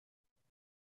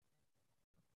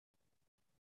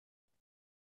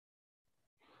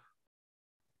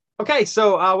Okay,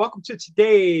 so welcome to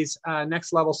today's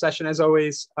next level session. As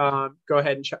always, go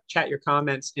ahead and chat your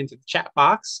comments into the chat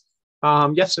box.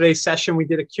 Yesterday's session, we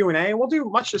did a Q&A, and we'll do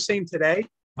much the same today.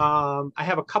 I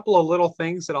have a couple of little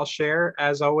things that I'll share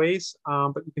as always,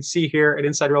 but you can see here at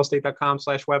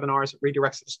insiderealestate.com/webinars, it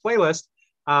redirects to this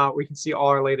playlist. We can see all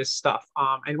our latest stuff.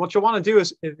 And what you'll want to do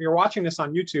is, if you're watching this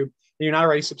on YouTube and you're not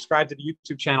already subscribed to the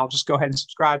YouTube channel, just go ahead and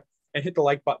subscribe and hit the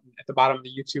like button at the bottom of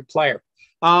the YouTube player.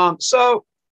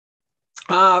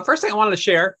 First thing I wanted to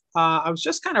share, I was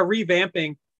just kind of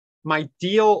revamping my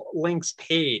deal links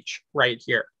page right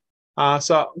here.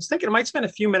 So I was thinking I might spend a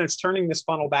few minutes turning this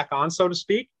funnel back on, so to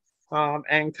speak,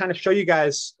 and kind of show you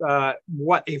guys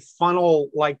what a funnel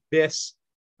like this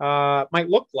might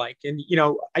look like. And, you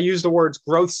know, I use the words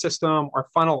growth system or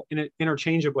funnel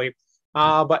interchangeably,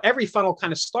 but every funnel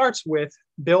kind of starts with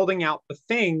building out the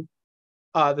thing,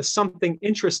 the something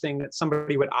interesting that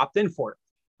somebody would opt in for.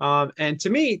 And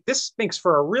to me, this makes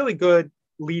for a really good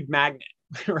lead magnet,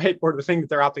 right? Or the thing that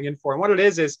they're opting in for. And what it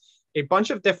is a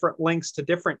bunch of different links to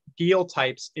different deal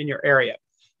types in your area.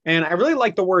 And I really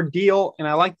like the word deal. And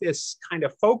I like this kind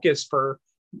of focus for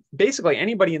basically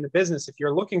anybody in the business. If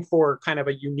you're looking for kind of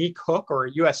a unique hook or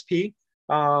a USP,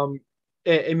 and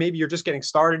maybe you're just getting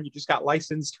started, you just got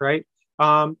licensed, right?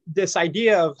 This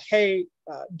idea of, hey,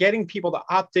 getting people to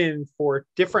opt in for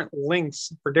different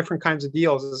links for different kinds of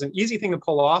deals is an easy thing to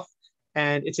pull off.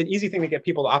 And it's an easy thing to get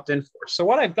people to opt in for. So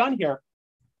what I've done here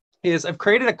is I've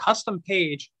created a custom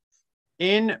page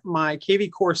in my KV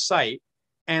Core site,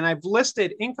 and I've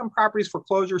listed income properties,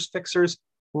 foreclosures, fixers,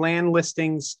 land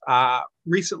listings,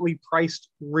 recently priced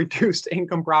reduced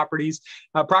income properties,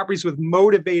 properties with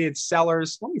motivated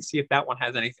sellers. Let me see if that one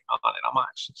has anything on it. I'm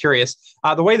actually curious.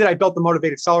 The way that I built the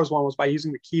motivated sellers one was by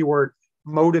using the keyword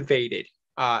motivated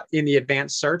in the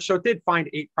advanced search. So it did find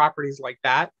 8 properties like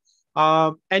that.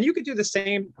 And you could do the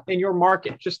same in your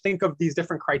market. Just think of these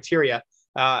different criteria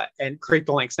and create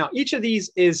the links. Now, each of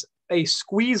these is a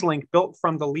squeeze link built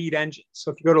from the lead engine.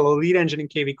 So if you go to the lead engine in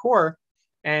KV Core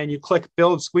and you click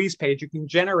build squeeze page, you can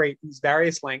generate these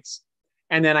various links.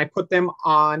 And then I put them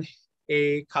on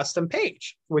a custom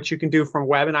page, which you can do from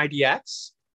Web and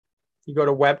IDX. You go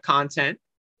to web content.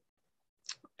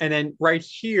 And then right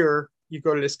here, you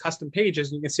go to this custom pages,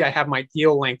 and you can see I have my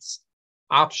deal links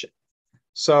option.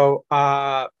 So,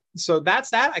 so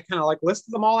that's that. I kind of like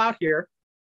listed them all out here.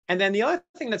 And then the other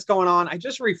thing that's going on, I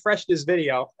just refreshed this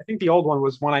video. I think the old one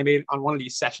was one I made on one of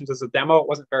these sessions as a demo. It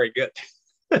wasn't very good.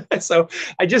 So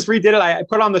I just redid it. I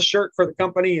put on the shirt for the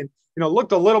company and, you know,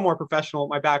 looked a little more professional with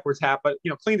my backwards hat, but, you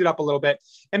know, cleaned it up a little bit.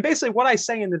 And basically what I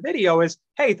say in the video is,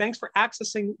 hey, thanks for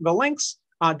accessing the links.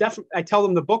 Definitely, I tell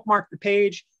them to bookmark the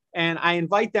page, and I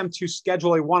invite them to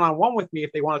schedule a one-on-one with me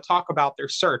if they want to talk about their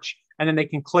search. And then they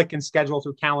can click and schedule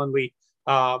through Calendly,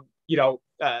 a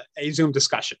Zoom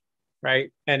discussion,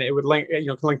 right? And it would link,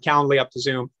 link Calendly up to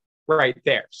Zoom right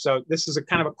there. So this is a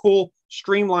kind of a cool,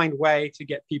 streamlined way to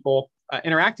get people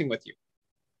interacting with you.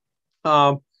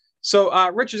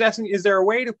 Rich is asking, is there a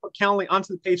way to put Calendly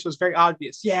onto the page so it's very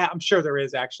obvious? Yeah, I'm sure there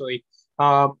is actually.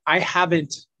 I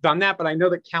haven't done that, but I know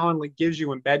that Calendly gives you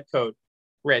embed code,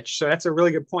 Rich. So that's a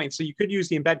really good point. So you could use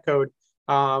the embed code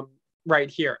right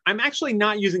here. I'm actually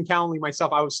not using Calendly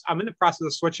myself. I'm in the process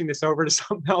of switching this over to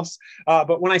something else.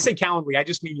 But when I say Calendly, I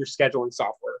just mean your scheduling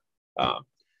software.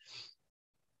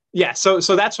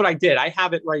 So that's what I did. I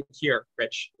have it right here,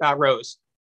 Rich, Rose.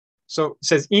 So it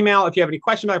says email if you have any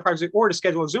questions about privacy or to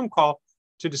schedule a Zoom call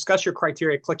to discuss your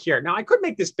criteria, click here. Now I could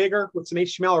make this bigger with some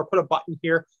HTML or put a button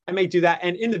here. I may do that.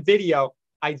 And in the video,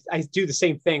 I do the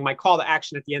same thing. My call to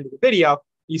action at the end of the video,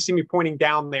 you see me pointing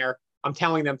down there. I'm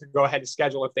telling them to go ahead and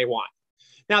schedule if they want.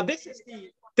 Now, this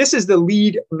is the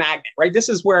lead magnet, right? This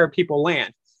is where people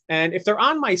land. And if they're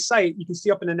on my site, you can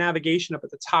see up in the navigation up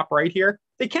at the top right here,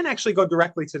 they can actually go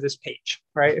directly to this page,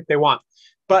 right, if they want.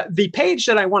 But the page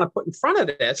that I want to put in front of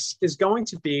this is going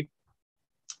to be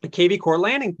the KV Core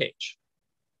landing page,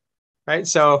 right?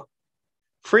 So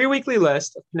free weekly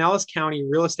list of Pinellas County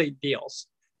real estate deals,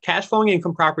 cash flowing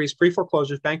income properties,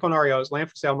 pre-foreclosures, bank-owned REOs, land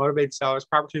for sale, motivated sellers,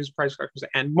 opportunities, price corrections,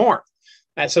 and more.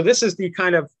 So this is the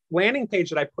kind of landing page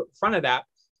that I put in front of that.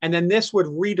 And then this would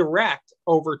redirect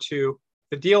over to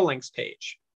the deal links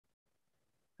page,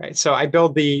 right? So I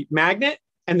build the magnet,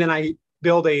 and then I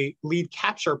build a lead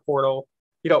capture portal,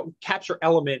 capture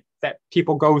element that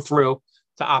people go through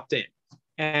to opt in.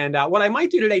 And what I might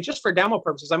do today, just for demo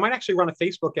purposes, I might actually run a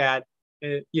Facebook ad,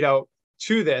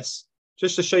 to this,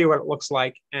 just to show you what it looks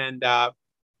like. And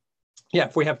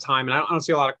if we have time, and I don't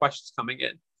see a lot of questions coming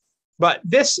in. But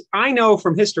this, I know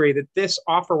from history that this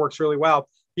offer works really well.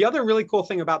 The other really cool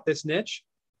thing about this niche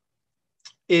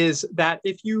is that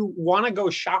if you want to go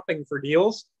shopping for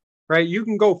deals, right, you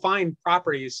can go find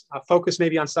properties, focus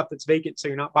maybe on stuff that's vacant so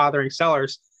you're not bothering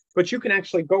sellers, but you can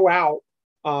actually go out,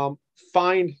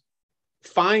 find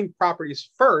properties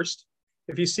first.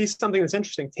 If you see something that's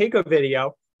interesting, take a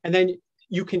video, and then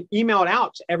you can email it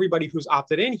out to everybody who's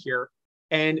opted in here.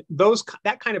 And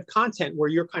that kind of content where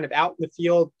you're kind of out in the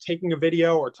field taking a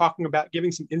video or talking about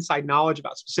giving some inside knowledge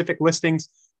about specific listings,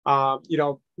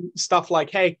 stuff like,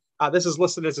 hey, this is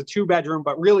listed as a 2-bedroom,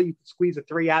 but really you can squeeze a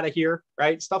 3 out of here,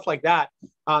 right? Stuff like that.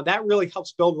 That really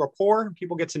helps build rapport.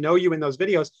 People get to know you in those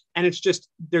videos. And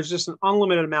there's just an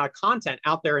unlimited amount of content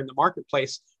out there in the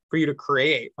marketplace for you to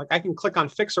create. Like I can click on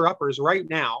Fixer Uppers right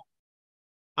now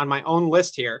on my own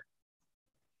list here.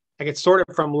 I can sort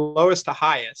it from lowest to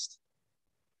highest,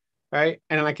 right?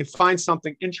 And then I can find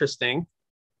something interesting,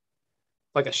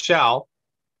 like a shell.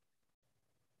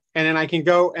 And then I can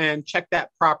go and check that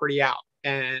property out.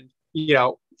 And,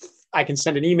 I can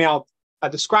send an email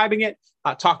describing it,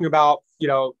 talking about,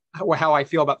 how I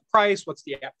feel about the price, what's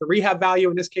the after rehab value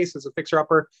in this case as a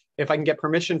fixer-upper. If I can get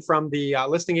permission from the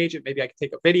listing agent, maybe I can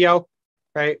take a video,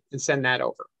 right, and send that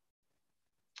over.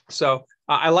 So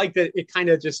I like that it kind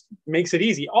of just makes it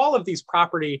easy. All of these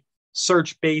property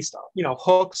search-based,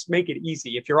 hooks make it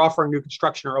easy. If you're offering new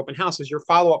construction or open houses, your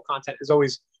follow-up content is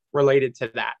always related to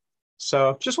that.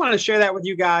 So just wanted to share that with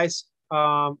you guys.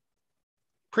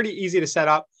 Pretty easy to set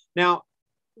up. Now,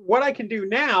 what I can do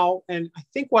now, and I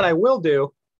think what I will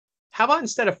do, how about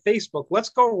instead of Facebook, let's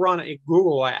go run a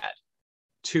Google ad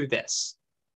to this.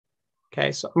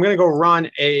 Okay, so I'm going to go run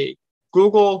a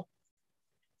Google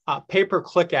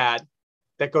pay-per-click ad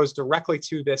that goes directly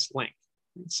to this link.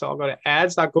 So I'll go to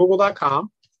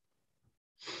ads.google.com.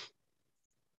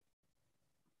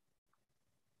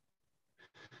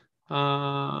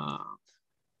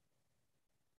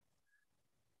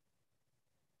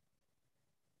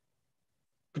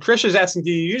 Patricia's asking,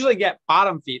 do you usually get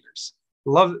bottom feeders?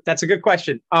 That's a good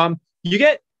question.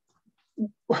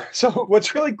 So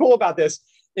what's really cool about this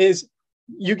is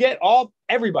you get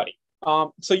everybody.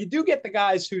 So you do get the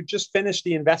guys who just finished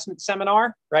the investment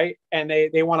seminar, right? And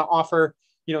they want to offer,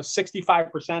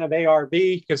 65% of ARV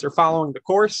because they're following the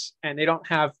course and they don't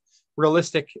have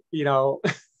realistic,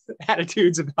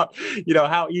 attitudes about,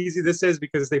 how easy this is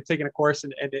because they've taken a course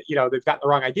and they've got the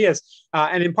wrong ideas.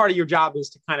 And then part of your job is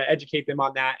to kind of educate them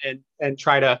on that and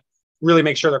try to really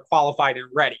make sure they're qualified and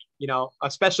ready,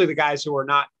 especially the guys who are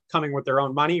not coming with their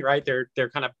own money, right? They're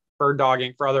kind of bird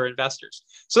dogging for other investors.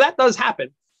 So that does happen.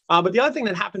 But the other thing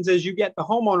that happens is you get the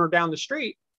homeowner down the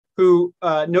street who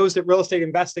knows that real estate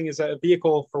investing is a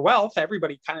vehicle for wealth.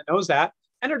 Everybody kind of knows that.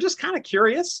 And they're just kind of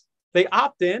curious. They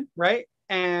opt in, right?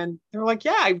 And they're like,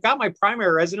 yeah, I've got my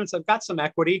primary residence. I've got some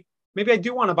equity. Maybe I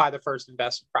do want to buy the first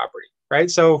investment property,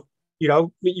 right? So,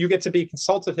 you get to be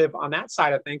consultative on that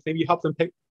side of things. Maybe you help them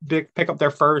pick up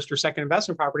their first or second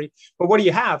investment property. But what do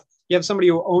you have? You have somebody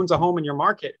who owns a home in your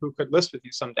market who could list with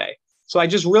you someday. So I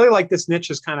just really like this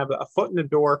niche as kind of a foot in the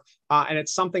door. And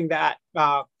it's something that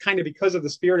kind of because of the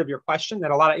spirit of your question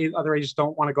that a lot of other agents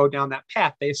don't want to go down that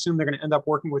path. They assume they're going to end up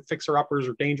working with fixer-uppers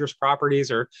or dangerous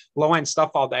properties or low-end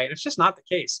stuff all day. And it's just not the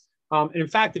case. And in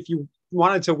fact, if you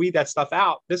wanted to weed that stuff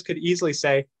out, this could easily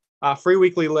say free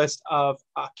weekly list of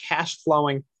cash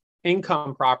flowing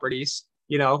income properties,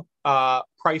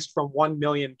 priced from 1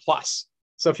 million plus.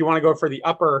 So if you want to go for the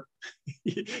upper,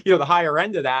 the higher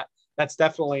end of that, that's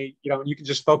definitely, you can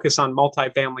just focus on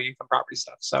multifamily income property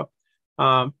stuff. So,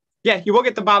 you will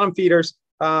get the bottom feeders.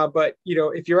 But,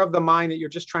 if you're of the mind that you're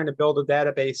just trying to build a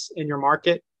database in your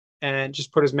market and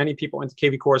just put as many people into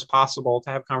KV Core as possible to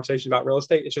have conversations about real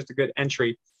estate, it's just a good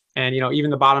entry. And,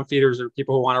 even the bottom feeders are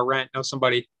people who want to rent, know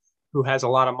somebody who has a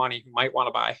lot of money who might want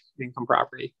to buy income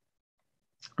property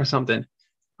or something.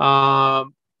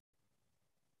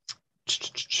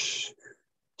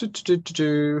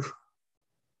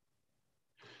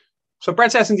 So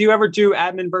Brett's asking, do you ever do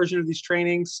admin version of these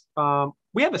trainings?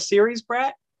 We have a series,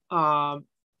 Brett,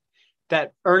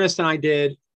 that Ernest and I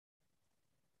did.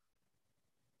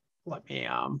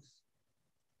 On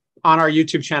our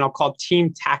YouTube channel called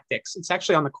Team Tactics. It's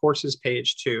actually on the courses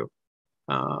page too.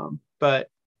 But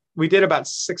we did about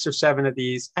 6 or 7 of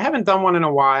these. I haven't done one in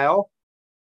a while.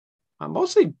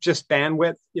 Mostly just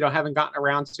bandwidth, haven't gotten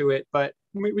around to it, but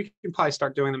we can probably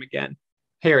start doing them again.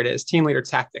 Here it is, Team Leader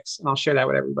Tactics, and I'll share that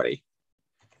with everybody.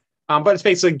 But it's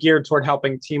basically geared toward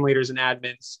helping team leaders and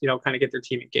admins, kind of get their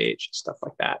team engaged, stuff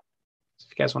like that. So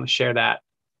if you guys want to share that.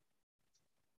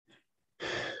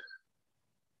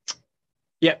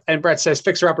 Yeah, and Brett says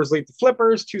fixer-uppers lead to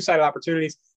flippers, two-sided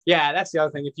opportunities. Yeah, that's the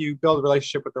other thing. If you build a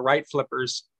relationship with the right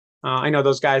flippers, I know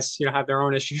those guys, have their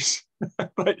own issues,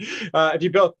 but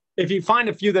if you find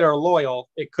a few that are loyal,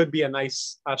 it could be a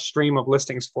nice stream of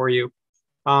listings for you.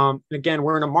 And again,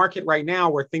 we're in a market right now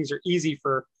where things are easy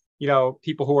for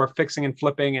people who are fixing and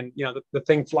flipping, and the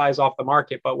thing flies off the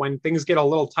market. But when things get a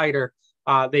little tighter,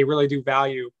 they really do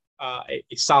value a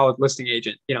solid listing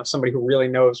agent. Somebody who really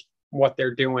knows what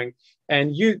they're doing.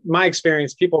 And my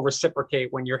experience, people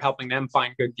reciprocate when you're helping them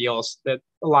find good deals. That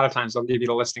a lot of times they'll give you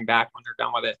the listing back when they're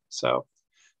done with it. So,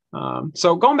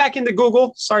 so going back into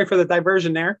Google. Sorry for the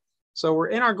diversion there. So we're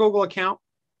in our Google account.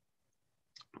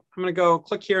 I'm going to go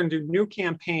click here and do new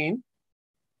campaign.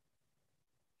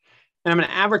 And I'm going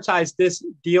to advertise this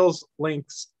deals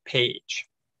links page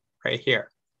right here.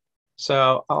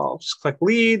 So I'll just click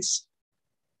leads,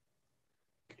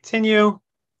 continue,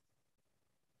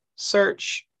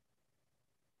 search,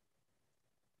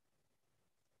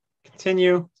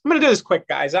 continue. I'm going to do this quick,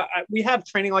 guys. We have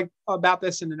training about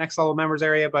this in the Next Level Members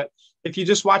area, but if you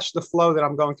just watch the flow that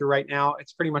I'm going through right now,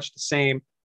 it's pretty much the same.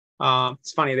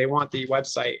 It's funny, they want the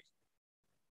website.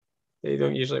 They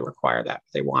don't usually require that,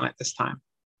 but they want it this time.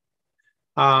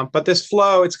 But this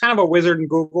flow, it's kind of a wizard in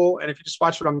Google. And if you just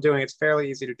watch what I'm doing, it's fairly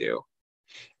easy to do.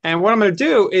 And what I'm going to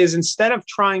do is, instead of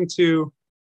trying to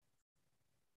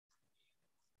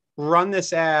run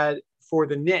this ad for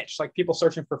the niche, like people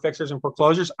searching for fixers and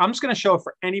foreclosures, I'm just going to show it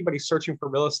for anybody searching for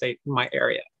real estate in my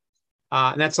area.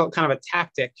 And that's kind of a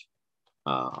tactic.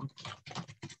 Kind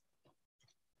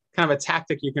of a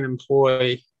tactic you can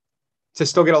employ to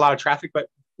still get a lot of traffic, but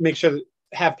make sure to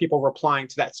have people replying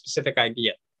to that specific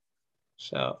idea.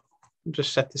 So I'll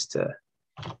just set this to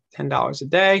 $10 a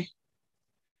day.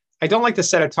 I don't like to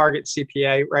set a target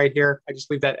CPA right here. I just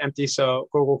leave that empty so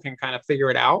Google can kind of figure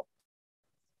it out.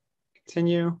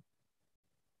 Continue.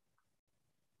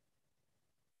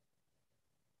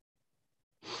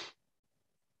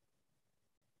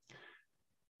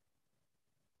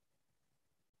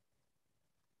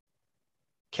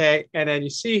 Okay, and then you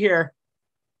see here,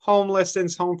 home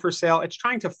listings, home for sale. It's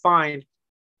trying to find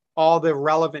all the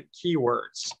relevant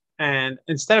keywords. And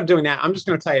instead of doing that, I'm just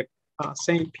going to type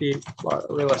St. Pete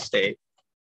real estate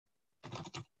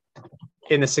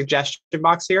in the suggestion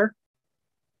box here.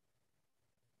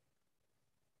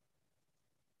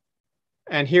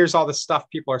 And here's all the stuff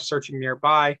people are searching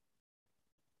nearby.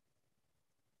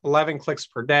 11 clicks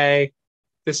per day.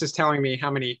 This is telling me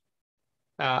how many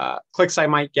clicks I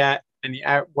might get, and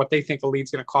what they think a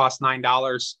lead's going to cost,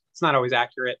 $9. It's not always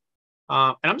accurate.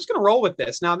 And I'm just going to roll with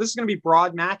this. Now, this is going to be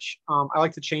broad match. I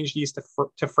like to change these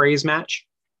to phrase match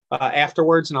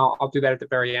afterwards, and I'll do that at the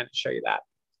very end to show you that.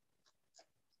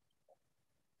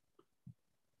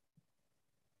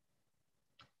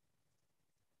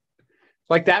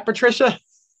 Like that, Patricia?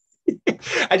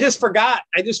 I just forgot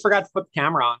to put the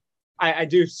camera on. I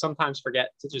do sometimes forget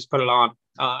to just put it on.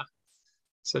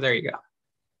 So there you go.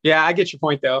 Yeah, I get your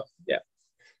point though. Yeah.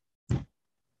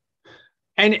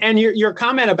 And your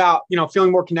comment about,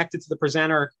 feeling more connected to the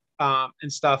presenter and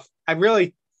stuff. I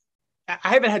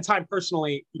haven't had time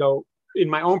personally, in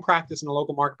my own practice in the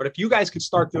local market, but if you guys could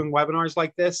start doing webinars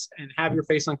like this and have your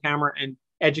face on camera and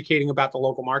educating about the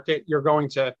local market, you're going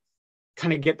to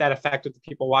kind of get that effect with the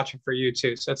people watching for you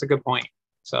too. So that's a good point.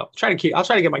 So I'll try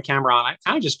to get my camera on. I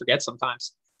kind of just forget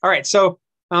sometimes. All right. So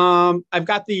I've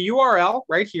got the URL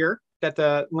right here that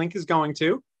the link is going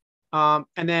to. And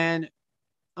then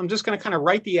I'm just going to kind of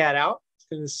write the ad out. It's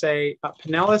going to say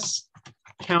Pinellas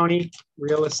County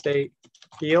Real Estate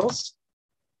Deals.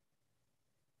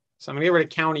 So I'm going to get rid of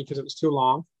county because it was too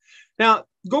long. Now,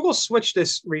 Google switched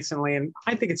this recently, and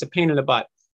I think it's a pain in the butt.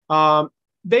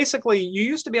 Basically, you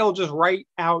used to be able to just write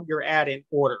out your ad in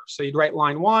order. So you'd write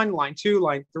line 1, line 2,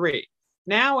 line 3.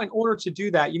 Now, in order to do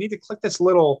that, you need to click this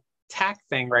little tack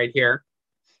thing right here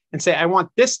and say, I want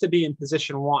this to be in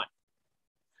position 1.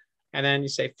 And then you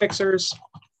say fixers,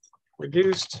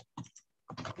 reduced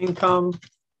income,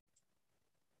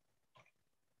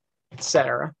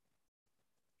 etc.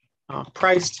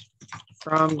 Priced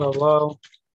from the low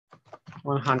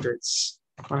 100s,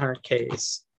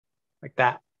 100Ks, like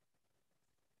that.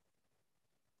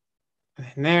 And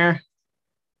then there,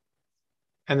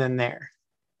 and then there.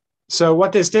 So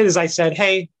what this did is I said,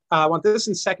 hey, I want this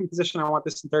in second position. I want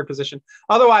this in third position.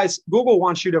 Otherwise, Google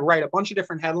wants you to write a bunch of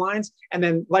different headlines and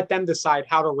then let them decide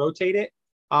how to rotate it.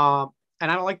 And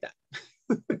I don't like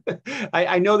that.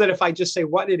 I know that if I just say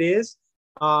what it is,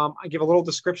 I give a little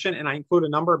description and I include a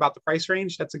number about the price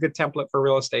range, that's a good template for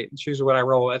real estate. And choose what I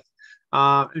roll with.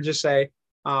 And just say,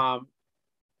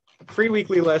 free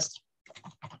weekly list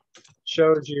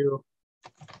shows you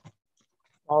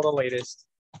all the latest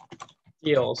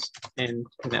deals in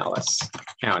Pinellas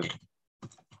County.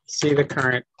 see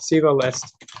the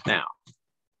list now.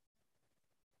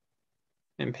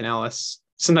 In Pinellas,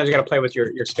 sometimes you got to play with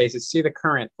your spaces. See the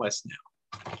current list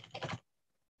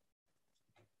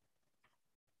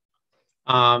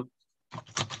now.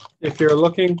 If you're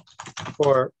looking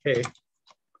for a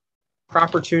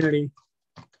opportunity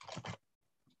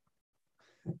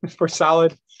for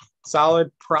solid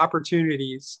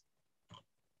opportunities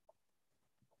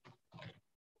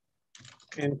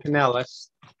in Pinellas,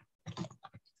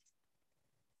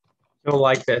 you'll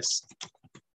like this.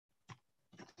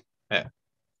 Yeah.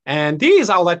 And these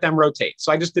I'll let them rotate.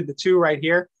 So I just did the 2 right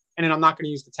here, and then I'm not going to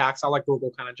use the tax. I'll let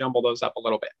Google kind of jumble those up a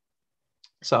little bit.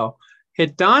 So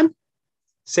hit done,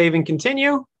 save and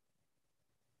continue.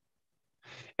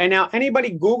 And now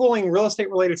anybody Googling real estate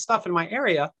related stuff in my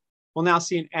area will now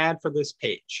see an ad for this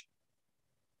page.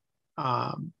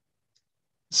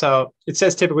 So it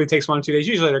says typically takes 1 to 2 days.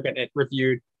 Usually they're getting it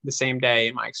reviewed the same day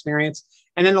in my experience.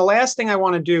 And then the last thing I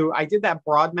want to do, I did that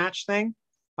broad match thing,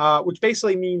 which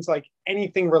basically means like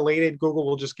anything related, Google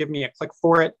will just give me a click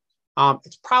for it.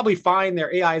 It's probably fine.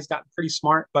 Their AI has gotten pretty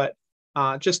smart, but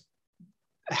just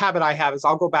a habit I have is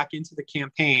I'll go back into the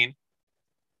campaign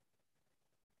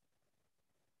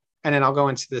and then I'll go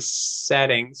into the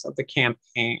settings of the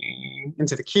campaign,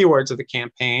 into the keywords of the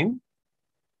campaign.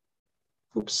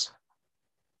 Oops.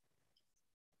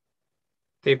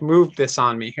 They've moved this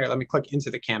on me. Here, let me click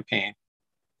into the campaign.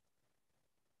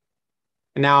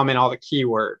 And now I'm in all the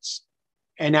keywords.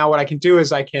 And now what I can do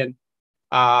is I can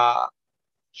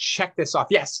check this off.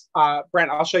 Yes,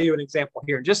 Brent, I'll show you an example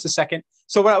here in just a second.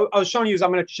 So what I was showing you is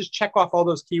I'm going to just check off all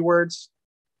those keywords.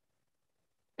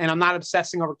 And I'm not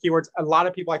obsessing over keywords. A lot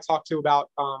of people I talk to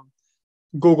about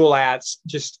Google ads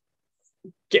just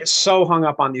get so hung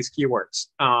up on these keywords.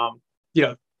 You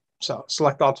know, so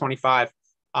select all 25.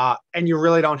 And you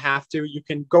really don't have to. You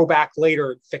can go back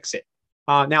later and fix it.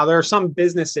 Now, there are some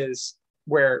businesses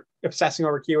where obsessing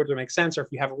over keywords would make sense, or if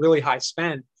you have a really high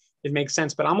spend, it makes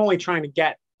sense. But I'm only trying to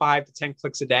get 5 to 10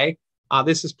 clicks a day.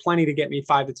 This is plenty to get me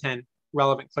 5 to 10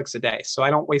 relevant clicks a day. So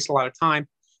I don't waste a lot of time.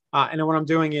 And then what I'm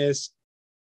doing is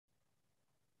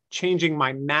changing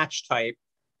my match type.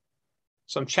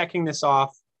 So I'm checking this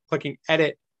off, clicking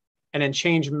edit, and then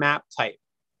change map type.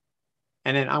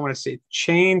 And then I want to say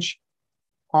change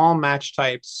all match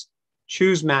types,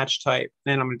 choose match type,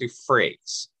 and then I'm going to do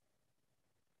phrase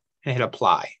and hit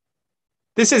apply.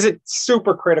 This isn't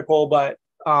super critical, but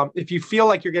if you feel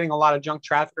like you're getting a lot of junk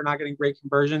traffic or not getting great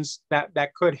conversions,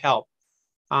 that could help.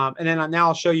 And then now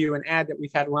I'll show you an ad that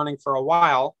we've had running for a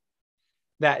while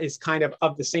that is kind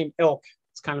of the same ilk.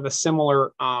 It's kind of a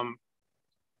similar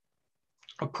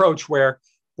approach where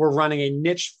we're running a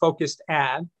niche focused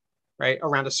ad, right,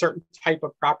 around a certain type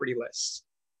of property lists.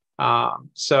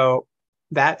 So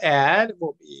that ad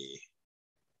will be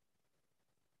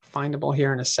findable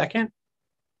here in a second.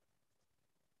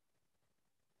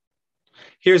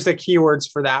 Here's the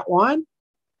keywords for that one,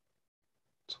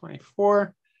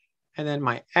 24. And then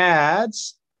my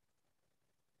ads,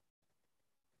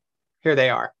 here they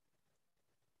are.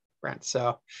 Brent.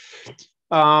 So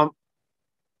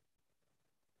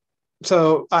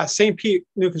St. Pete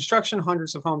new construction,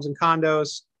 hundreds of homes and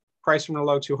condos, price from the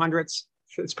low 200s.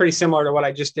 It's pretty similar to what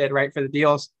I just did, right, for the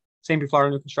deals. St. Pete,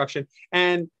 Florida new construction.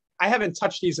 And I haven't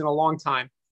touched these in a long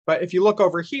time, but if you look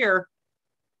over here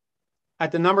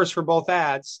at the numbers for both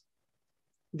ads,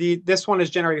 this one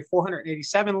has generated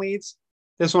 487 leads.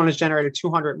 This one has generated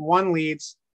 201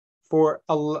 leads for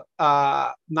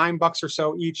 $9 or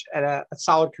so each at a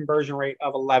solid conversion rate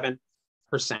of 11%.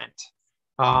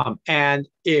 And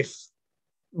if,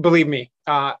 believe me,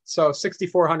 so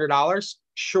 $6,400,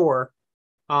 sure.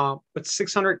 But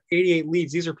 688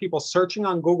 leads. These are people searching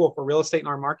on Google for real estate in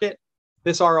our market.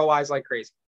 This ROI is like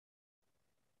crazy.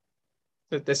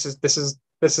 This is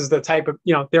the type of,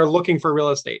 they're looking for real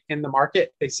estate in the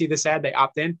market. They see this ad, they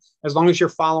opt in. As long as you're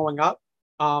following up,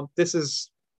 this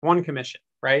is one commission,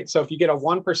 right? So if you get a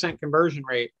 1% conversion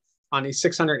rate on these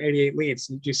 688 leads,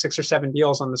 you do 6 or 7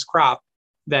 deals on this crop,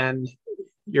 then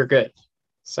you're good.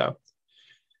 So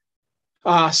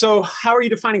how are you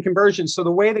defining conversion? So the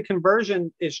way the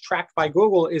conversion is tracked by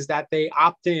Google is that they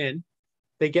opt in,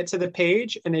 they get to the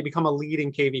page, and they become a lead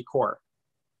in KV Core.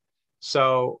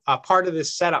 So part of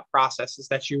this setup process is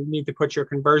that you need to put your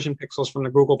conversion pixels from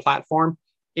the Google platform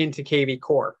into KV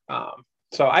Core.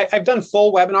 So I've done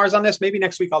full webinars on this. Maybe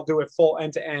next week I'll do it full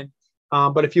end to end.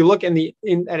 But if you look at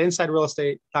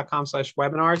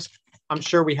insiderealestate.com/webinars, I'm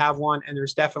sure we have one, and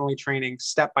there's definitely training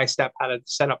step by step how to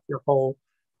set up your whole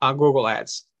Google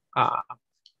Ads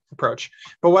approach.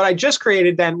 But what I just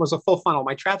created then was a full funnel.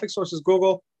 My traffic source is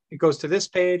Google. It goes to this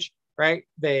page, right?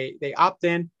 They opt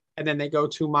in. and then they go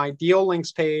to my deal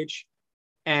links page.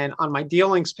 And on my deal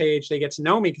links page, they get to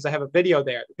know me because I have a video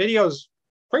there. The video is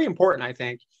pretty important, I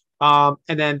think. And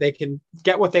then they can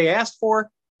get what they asked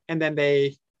for. And then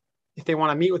if they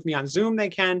want to meet with me on Zoom, they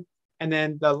can. And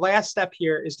then the last step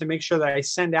here is to make sure that I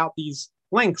send out these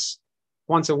links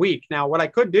once a week. Now, what I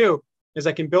could do is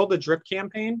I can build a drip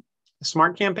campaign, a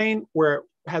smart campaign, where it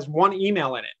has one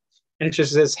email in it. And it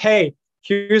just says, hey,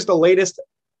 here's the latest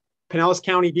Pinellas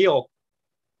County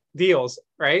deals,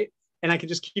 right? And I can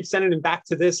just keep sending them back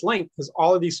to this link because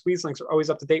all of these squeeze links are always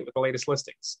up to date with the latest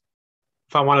listings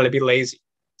if I wanted to be lazy.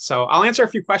 So I'll answer a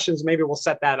few questions. Maybe we'll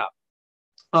set that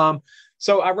up.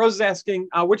 So Rose is asking,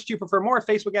 which do you prefer more,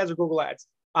 Facebook ads or Google ads?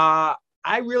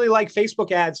 I really like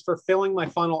Facebook ads for filling my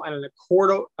funnel at an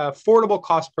affordable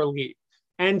cost per lead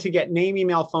and to get name,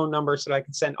 email, phone number so that I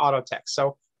can send auto text.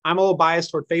 So I'm a little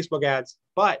biased toward Facebook ads,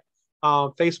 but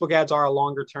Facebook ads are a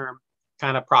longer term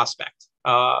kind of prospect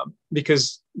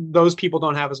because those people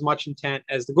don't have as much intent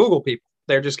as the Google people.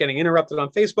 They're just getting interrupted on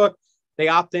Facebook. They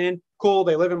opt in, cool.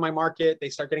 They live in my market. They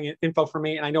start getting info from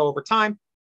me. And I know over time,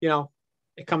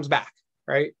 it comes back,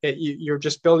 right? You're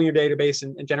just building your database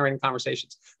and generating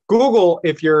conversations. Google,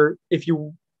 if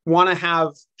you want to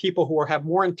have people who have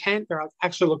more intent, they're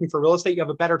actually looking for real estate, you have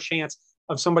a better chance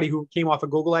of somebody who came off a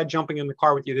Google ad jumping in the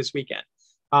car with you this weekend.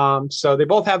 So they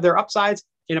both have their upsides.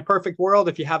 In a perfect world,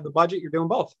 if you have the budget, you're doing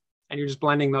both and you're just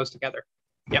blending those together.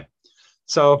 Yep.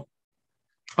 So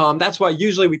that's why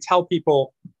usually we tell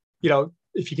people,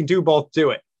 if you can do both,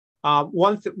 do it.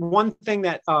 One thing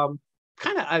that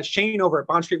kind of Shane over at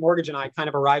Bond Street Mortgage and I kind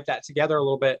of arrived at together a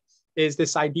little bit is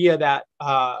this idea that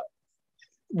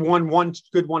one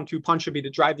good 1-2 punch would be to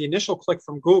drive the initial click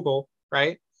from Google,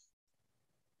 right?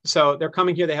 So they're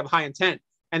coming here, they have high intent,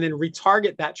 and then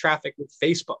retarget that traffic with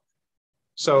Facebook.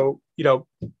 So,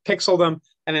 pixel them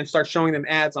and then start showing them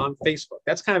ads on Facebook.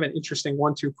 That's kind of an interesting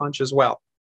 1-2 punch as well.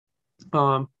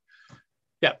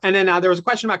 Yeah. And then there was a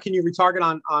question about, can you retarget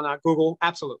on Google?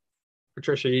 Absolutely.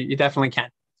 Patricia, you definitely can.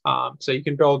 So you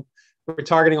can build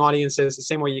retargeting audiences the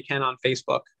same way you can on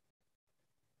Facebook,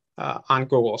 on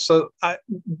Google. So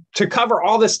to cover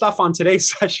all this stuff on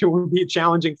today's session would be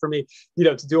challenging for me,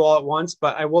 to do all at once,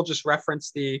 but I will just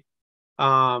reference the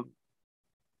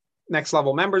next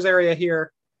level members area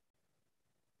here.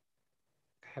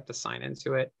 I have to sign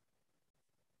into it.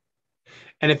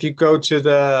 And if you go to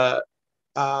the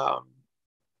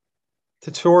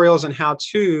tutorials and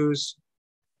how-tos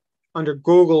under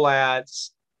Google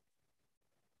Ads,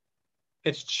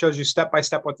 it shows you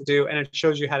step-by-step what to do, and it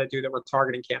shows you how to do the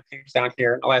retargeting campaigns down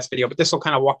here in the last video, but this will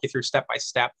kind of walk you through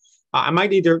step-by-step. I might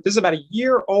need to, this is about a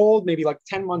year old, maybe like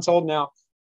 10 months old now.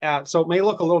 So it may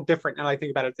look a little different now that I think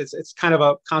about it. It's kind of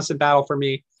a constant battle for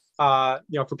me,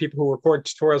 for people who record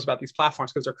tutorials about these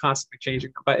platforms because they're constantly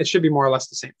changing, but it should be more or less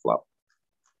the same flow.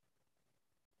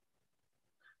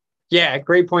 Yeah,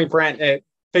 great point, Brent.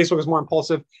 Facebook is more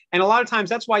impulsive. And a lot of times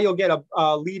that's why you'll get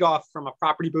a lead off from a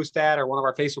Property Boost ad or one of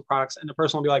our Facebook products. And the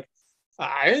person will be like,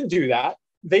 I didn't do that.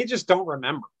 They just don't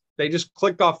remember. They just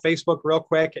clicked off Facebook real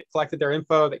quick. It collected their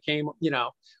info that came,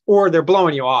 or they're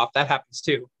blowing you off. That happens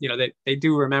too. They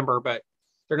do remember, but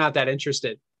they're not that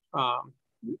interested.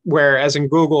 Whereas in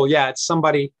Google, yeah, it's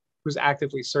somebody who's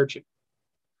actively searching.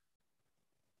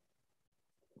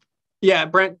 Yeah,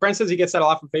 Brent says he gets that a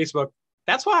lot from Facebook.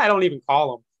 That's why I don't even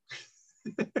call them.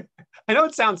 I know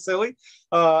it sounds silly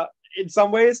in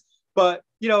some ways, but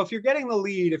if you're getting the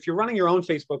lead, if you're running your own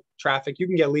Facebook traffic, you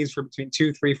can get leads for between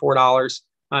 $2, $3, $4.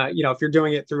 If you're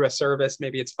doing it through a service,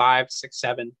 maybe it's $5,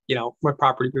 $6, $7, with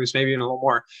Property Boost, maybe even a little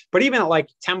more, but even at like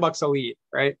 $10 a lead,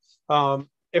 right?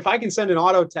 If I can send an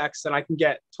auto text and I can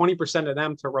get 20% of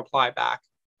them to reply back,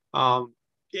 and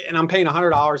I'm paying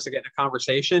 $100 to get in a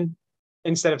conversation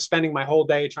instead of spending my whole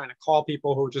day trying to call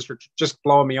people who are just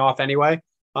blowing me off anyway.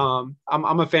 I'm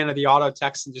a fan of the auto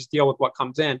text and just deal with what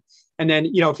comes in. And then,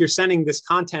 if you're sending this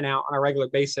content out on a regular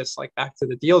basis, like back to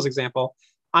the deals example,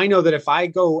 I know that if I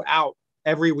go out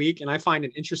every week and I find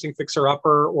an interesting fixer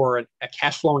upper or a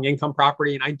cash flowing income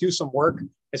property, and I do some work,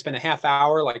 I spend a half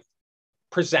hour, like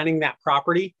presenting that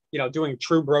property, doing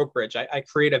true brokerage. I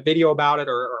create a video about it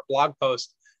or a blog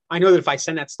post. I know that if I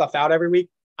send that stuff out every week,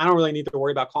 I don't really need to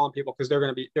worry about calling people because they're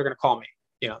going to call me.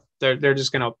 They're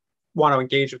just going to want to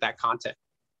engage with that content.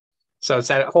 So it's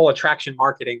that whole attraction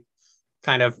marketing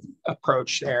kind of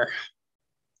approach there.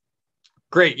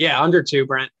 Great. Yeah. Under 2,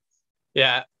 Brent.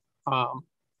 Yeah.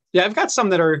 I've got some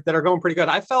that are going pretty good.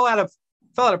 I fell out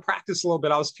of practice a little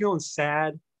bit. I was feeling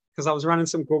sad because I was running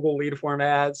some Google lead form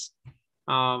ads.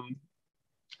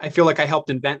 I feel like I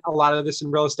helped invent a lot of this in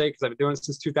real estate because I've been doing it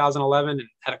since 2011 and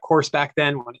had a course back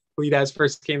then when lead ads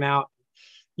first came out.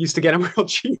 Used to get them real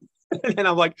cheap. And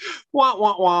I'm like, wah,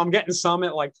 wah, wah. I'm getting some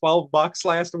at like $12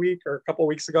 last week or a couple of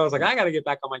weeks ago. I was like, I got to get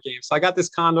back on my game. So I got this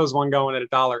condos one going at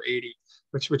 $1.80,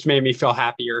 which made me feel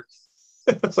happier.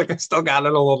 It's like I still got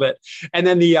it a little bit. And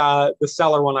then the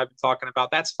seller one I've been talking about,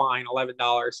 that's fine,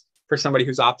 $11 for somebody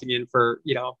who's opting in for,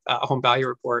 a home value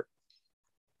report.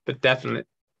 But definitely.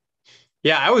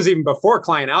 Yeah, I was even before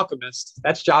Client Alchemist.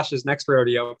 That's Josh's next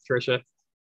rodeo, Patricia.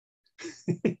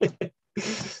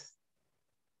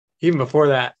 Even before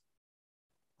that.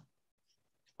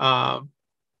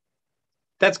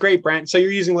 That's great, Brent. So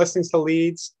you're using listings to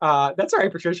leads. That's all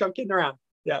right, Patricia. I'm kidding around.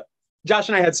 Yeah. Josh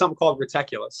and I had something called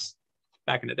Reticulous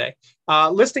back in the day.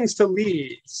 Listings to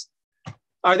leads.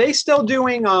 Are they still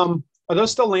doing, are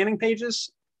those still landing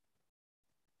pages?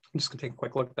 I'm just gonna take a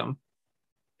quick look at them.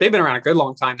 They've been around a good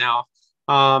long time now.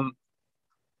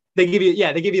 They give you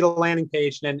the landing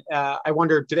page. And then I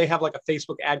wonder, do they have like a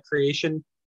Facebook ad creation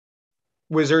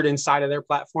wizard inside of their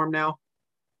platform now?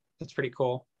 That's pretty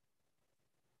cool.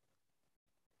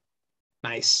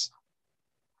 Nice.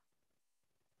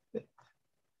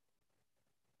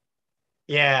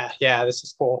 Yeah, this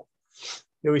is cool.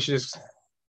 We should just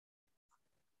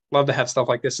love to have stuff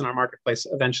like this in our marketplace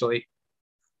eventually.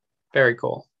 Very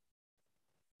cool.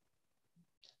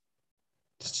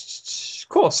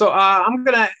 Cool. So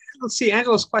let's see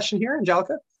Angela's question here,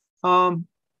 Angelica.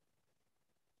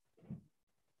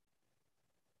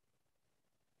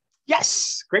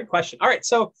 Yes, great question. All right,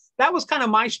 so that was kind of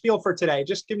my spiel for today.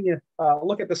 Just giving you a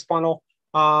look at this funnel.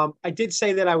 I did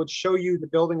say that I would show you the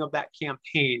building of that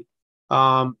campaign.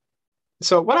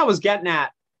 So what I was getting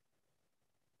at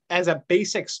as a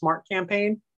basic smart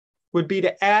campaign would be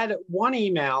to add one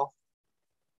email.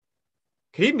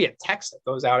 Could even be a text that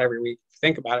goes out every week.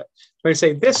 Think about it. But I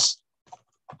say this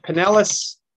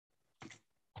Pinellas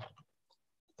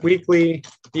weekly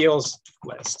deals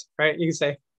list, right? You can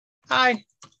say, hi,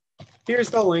 here's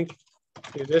the link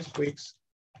to this week's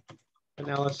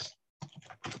Pinellas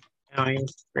County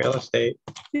real estate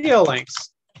deal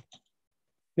links.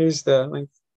 Here's the link.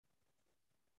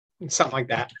 Something like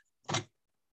that.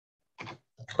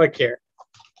 Click here.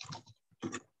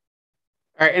 All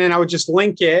right, and then I would just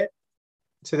link it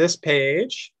to this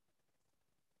page.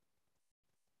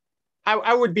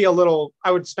 I would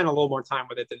spend a little more time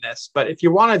with it than this, but if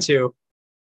you wanted to,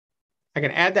 I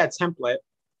can add that template.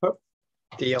 Oh,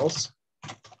 deals.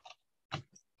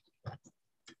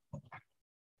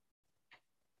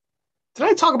 Did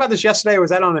I talk about this yesterday, or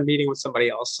was that on a meeting with somebody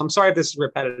else? I'm sorry if this is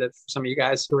repetitive for some of you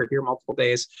guys who are here multiple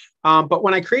days. But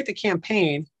when I create the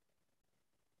campaign,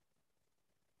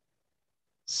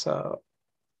 so,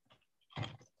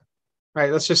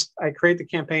 right, I create the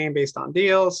campaign based on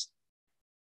deals.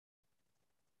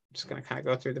 I'm just going to kind of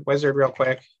go through the wizard real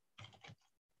quick.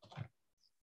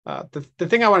 The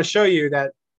thing I want to show you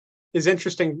that is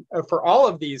interesting for all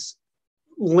of these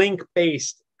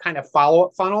link-based kind of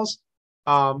follow-up funnels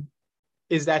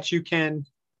is that you can,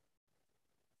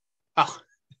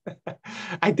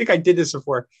 I think I did this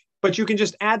before, but you can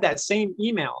just add that same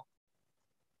email,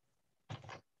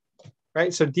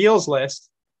 right? So deals list,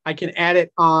 I can add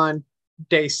it on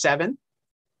day 7.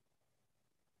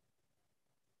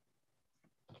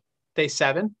 Day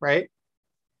 7, right?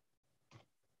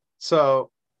 So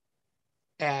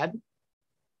add,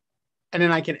 and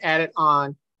then I can add it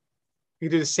on, you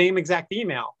can do the same exact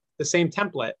email, the same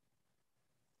template.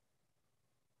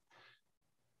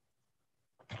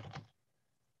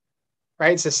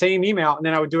 Right? It's the same email, and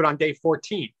then I would do it on day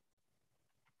 14.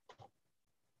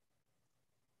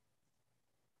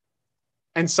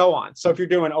 And so on. So if you're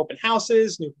doing open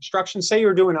houses, new construction, say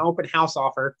you're doing an open house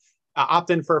offer, opt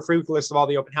in for a free list of all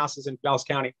the open houses in Pinellas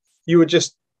County, you would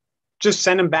just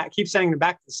send them back, keep sending them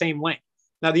back to the same link.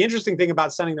 Now, the interesting thing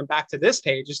about sending them back to this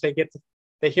page is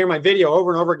they hear my video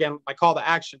over and over again, my call to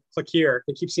action, click here.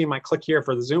 They keep seeing my click here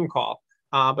for the Zoom call,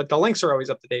 but the links are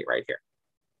always up to date right here.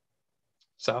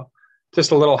 So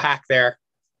just a little hack there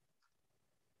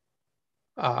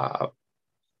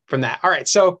from that. All right,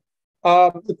 so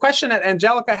the question that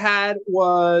Angelica had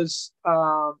was,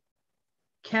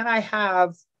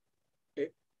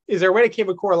 is there a way that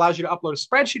Cavewood Core allows you to upload a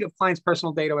spreadsheet of clients'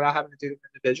 personal data without having to do them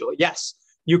individually? Yes,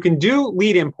 you can do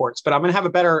lead imports, but I'm going to have a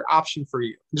better option for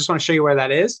you. I just want to show you where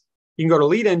that is. You can go to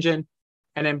Lead Engine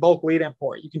and then bulk lead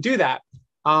import. You can do that,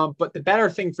 but the better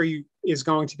thing for you is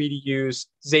going to be to use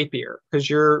Zapier because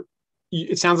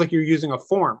it sounds like you're using a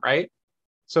form, right?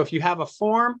 So if you have a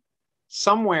form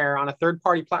somewhere on a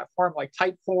third-party platform like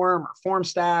Typeform or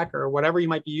FormStack or whatever you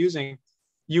might be using,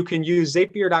 you can use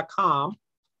Zapier.com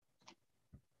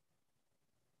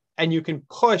and you can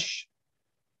push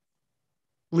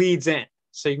leads in.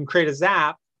 So you can create a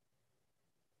Zap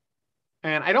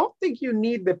And I don't think you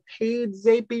need the paid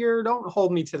Zapier. Don't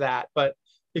hold me to that. But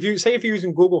if you're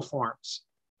using Google Forms,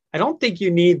 I don't think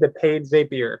you need the paid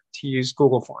Zapier to use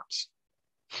Google Forms.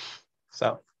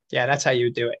 So yeah, that's how you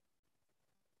would do it.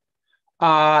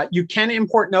 You can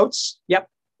import notes. Yep.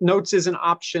 Notes is an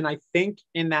option, I think,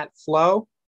 in that flow.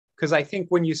 Because I think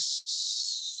when you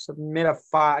submit a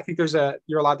file, I think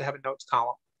you're allowed to have a notes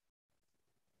column.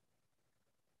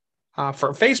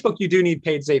 For Facebook, you do need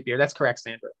paid Zapier. That's correct,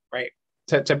 Sandra, right?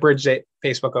 To bridge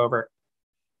Facebook over.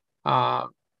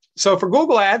 So for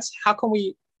Google Ads, how can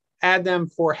we add them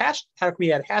how can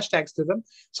we add hashtags to them?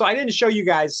 So I didn't show you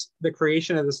guys the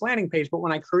creation of this landing page, but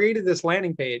when I created this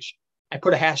landing page, I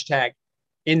put a hashtag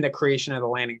in the creation of the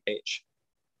landing page.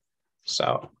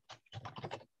 So,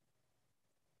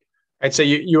 right. So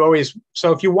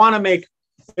if you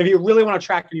really want to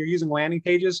track and you're using landing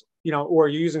pages, or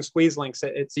you're using squeeze links,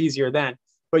 it's easier then.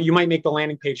 But you might make the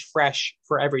landing page fresh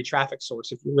for every traffic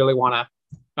source if you really want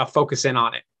to focus in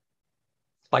on it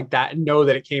like that and know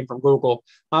that it came from Google.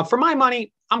 For my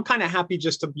money, I'm kind of happy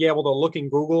just to be able to look in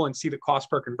Google and see the cost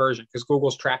per conversion because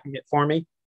Google's tracking it for me.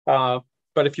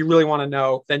 But if you really want to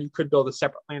know, then you could build a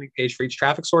separate landing page for each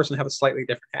traffic source and have a slightly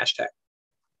different hashtag.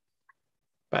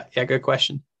 But yeah, good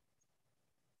question.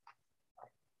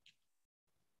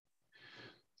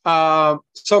 So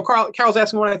Carol's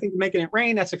asking what I think of Making It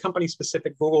Rain. That's a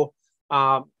company-specific Google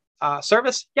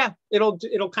service. Yeah, it'll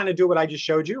kind of do what I just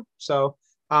showed you. So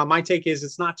my take is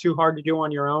it's not too hard to do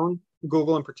on your own.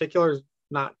 Google in particular is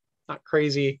not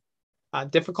crazy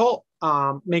difficult.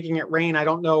 Making It Rain, I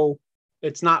don't know.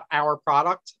 It's not our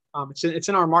product. It's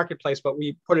in our marketplace, but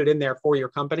we put it in there for your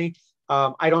company.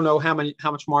 I don't know how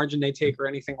much margin they take or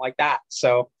anything like that.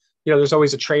 So there's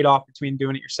always a trade-off between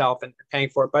doing it yourself and paying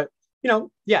for it. But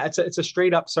yeah, it's a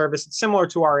straight up service. It's similar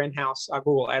to our in-house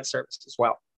Google Ads service as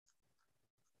well.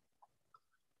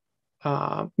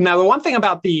 Now, the one thing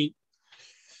about these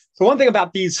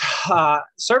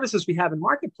services we have in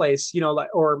Marketplace,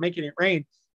 or Making It Rain,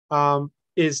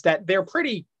 is that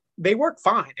they work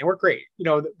fine. They work great,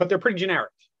 but they're pretty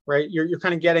generic, right? You're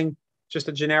kind of getting just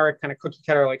a generic kind of cookie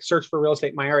cutter, like search for real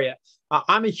estate in my area.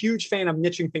 I'm a huge fan of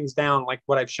niching things down like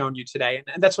what I've shown you today.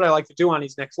 And that's what I like to do on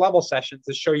these next level sessions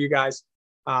is show you guys,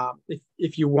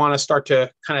 if you want to start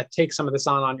to kind of take some of this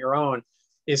on your own,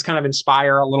 is kind of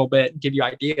inspire a little bit, give you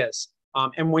ideas.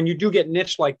 And when you do get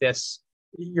niche like this,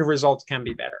 your results can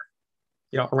be better,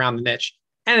 around the niche.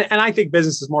 And I think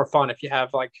business is more fun if you have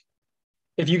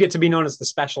if you get to be known as the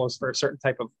specialist for a certain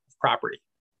type of property,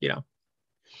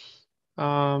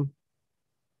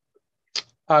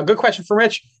 Good question from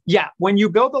Rich. Yeah, when you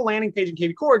build the landing page in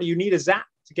KV Core, do you need a Zap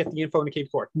to get the info into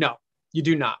KV Core? No, you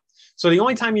do not. So the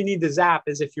only time you need the Zap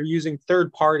is if you're using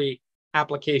third-party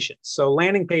applications. So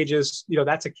landing pages,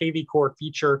 that's a KV Core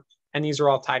feature, and these are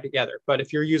all tied together. But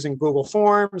if you're using Google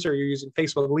Forms or you're using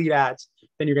Facebook lead ads,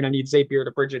 then you're going to need Zapier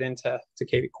to bridge it into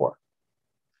KV Core.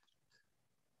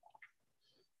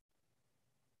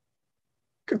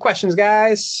 Good questions,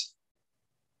 guys.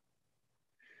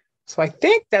 So I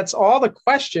think that's all the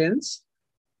questions.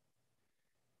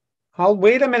 I'll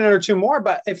wait a minute or two more,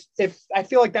 but if I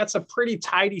feel like that's a pretty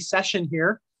tidy session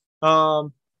here.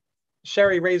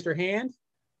 Sherry raised her hand.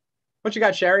 What you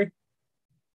got, Sherry?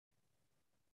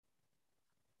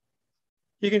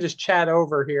 You can just chat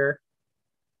over here.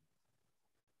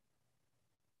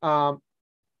 No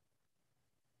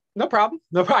problem.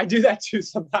 No problem. I do that too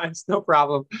sometimes. No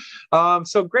problem.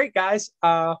 So great, guys.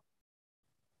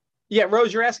 Yeah,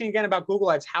 Rose, you're asking again about Google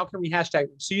Ads. How can we hashtag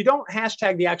them? So you don't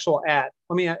hashtag the actual ad.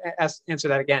 Let me answer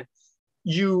that again.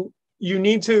 You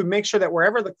need to make sure that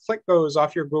wherever the click goes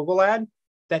off your Google ad,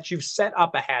 that you've set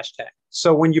up a hashtag.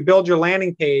 So when you build your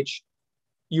landing page,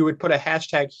 you would put a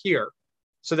hashtag here.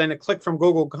 So then a click from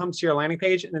Google comes to your landing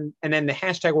page, and then the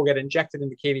hashtag will get injected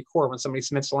into KV Core when somebody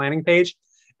submits a landing page.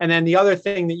 And then the other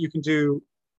thing that you can do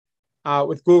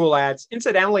with Google Ads.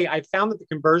 Incidentally, I found that the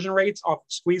conversion rates off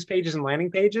squeeze pages and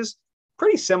landing pages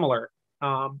pretty similar.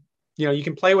 You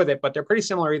can play with it, but they're pretty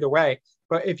similar either way.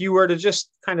 But if you were to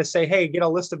just kind of say, hey, get a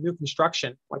list of new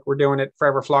construction, like we're doing at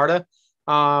Forever Florida,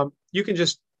 you can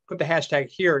just put the hashtag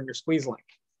here in your squeeze link.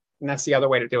 And that's the other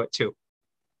way to do it too.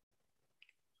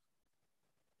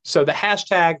 So the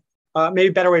hashtag, maybe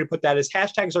a better way to put that is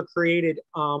hashtags are created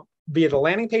via the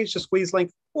landing page to squeeze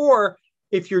link, or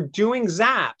if you're doing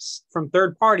Zaps from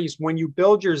third parties, when you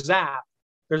build your Zap,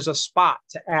 there's a spot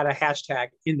to add a hashtag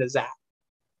in the Zap.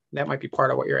 That might be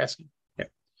part of what you're asking. Yeah.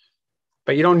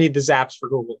 But you don't need the Zaps for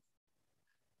Google.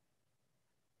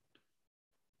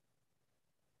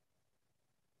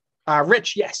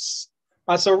 Rich, yes.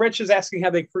 So Rich is asking,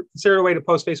 have they considered a way to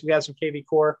post Facebook ads from KV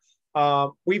Core?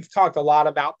 We've talked a lot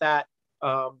about that.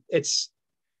 It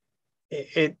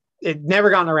never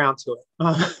gotten around to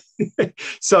it.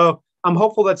 So I'm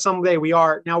hopeful that someday we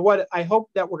are. Now, what I hope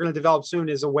that we're going to develop soon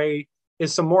is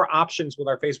some more options with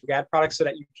our Facebook ad products so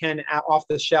that you can, off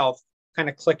the shelf, kind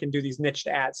of click and do these niched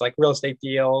ads like real estate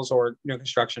deals or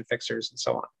construction fixers and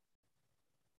so on.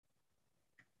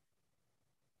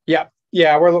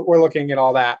 Yeah, we're looking at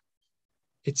all that.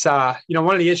 It's one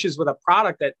of the issues with a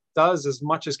product that does as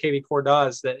much as kvCORE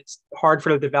does, that it's hard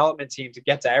for the development team to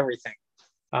get to everything.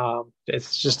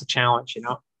 It's just a challenge,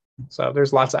 So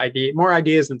there's lots of more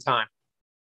ideas than time.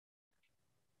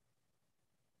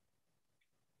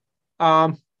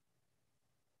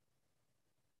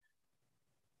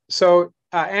 So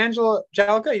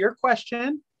Angelica, your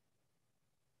question.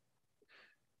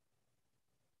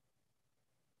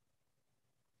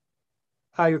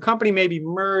 Your company may be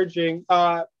merging.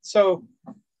 So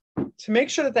to make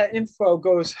sure that info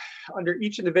goes under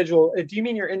each individual, do you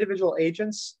mean your individual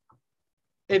agents?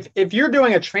 If you're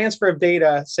doing a transfer of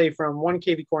data, say from one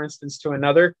kvCORE instance to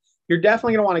another, you're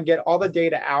definitely going to want to get all the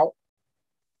data out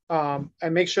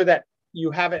and make sure that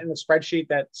you have it in the spreadsheet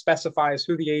that specifies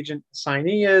who the agent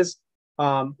assignee is,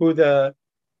 who the,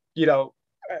 you're going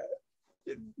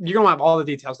to have all the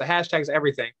details, the hashtags,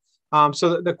 everything.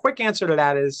 So the quick answer to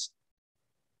that is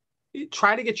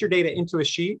try to get your data into a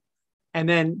sheet and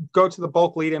then go to the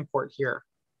bulk lead import here.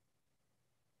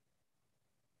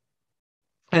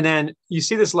 And then you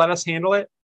see this, let us handle it.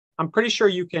 I'm pretty sure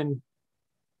you can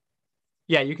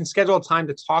schedule a time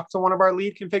to talk to one of our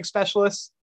lead config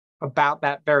specialists about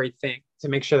that very thing to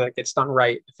make sure that it gets done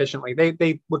right efficiently.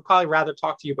 They would probably rather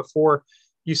talk to you before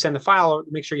you send the file or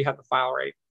make sure you have the file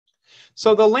right.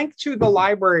 So the link to the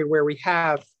library where we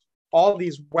have all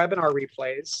these webinar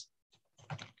replays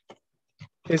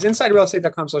is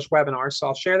insiderealestate.com/webinar. So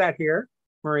I'll share that here,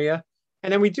 Maria.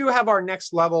 And then we do have our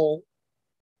next level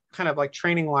kind of like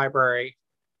training library,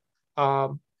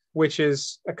 which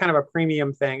is a kind of a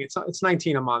premium thing. It's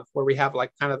 $19 a month where we have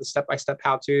like kind of the step-by-step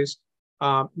how-tos.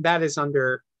 That is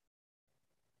under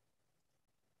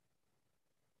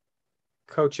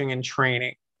coaching and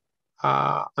training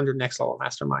under Next Level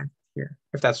Mastermind here,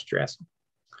 if that's what you're asking.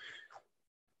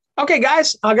 Okay,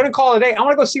 guys, I'm going to call it a day. I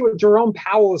want to go see what Jerome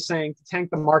Powell is saying to tank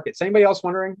the markets. Anybody else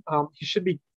wondering? He should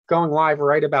be going live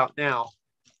right about now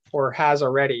or has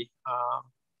already.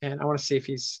 And I want to see if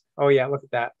he's, oh yeah, look at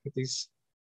that. Look at these.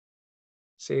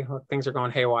 See, look, things are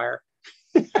going haywire.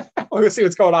 We'll see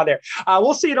what's going on there.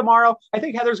 We'll see you tomorrow. I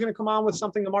think Heather's going to come on with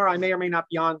something tomorrow. I may or may not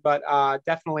be on, but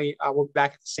definitely we'll be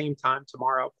back at the same time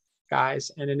tomorrow,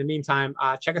 guys. And in the meantime,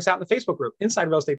 check us out in the Facebook group, Inside Real Estate.